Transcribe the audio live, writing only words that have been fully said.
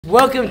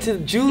Welcome to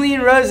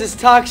Julian Rose's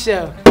talk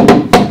show.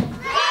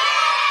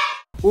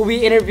 We'll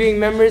be interviewing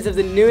members of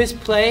the newest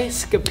play,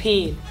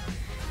 Scapin.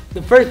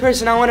 The first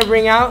person I want to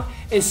bring out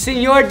is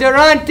Señor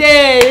Geronte.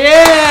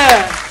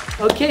 Yeah!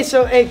 Okay,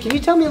 so hey, can you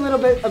tell me a little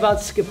bit about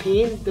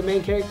Scapin, the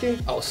main character?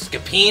 Oh,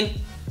 Scapin?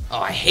 Oh,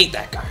 I hate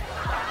that guy.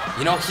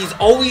 You know,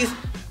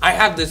 I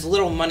have this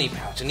little money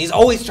pouch, and he's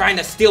always trying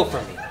to steal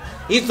from me.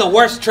 He's the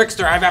worst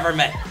trickster I've ever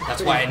met.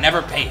 That's why I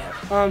never pay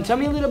him. Tell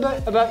me a little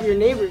bit about your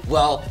neighbor.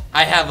 Well,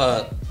 I have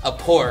a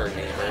poor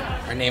neighbor.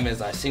 Her name is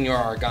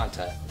Señor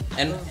Geronte,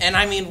 and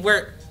I mean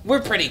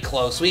we're pretty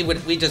close.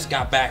 We just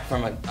got back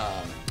from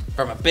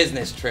a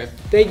business trip.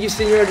 Thank you,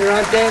 Señor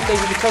Geronte. Thank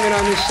you for coming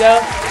on this show.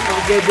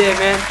 Have a good day,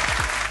 man.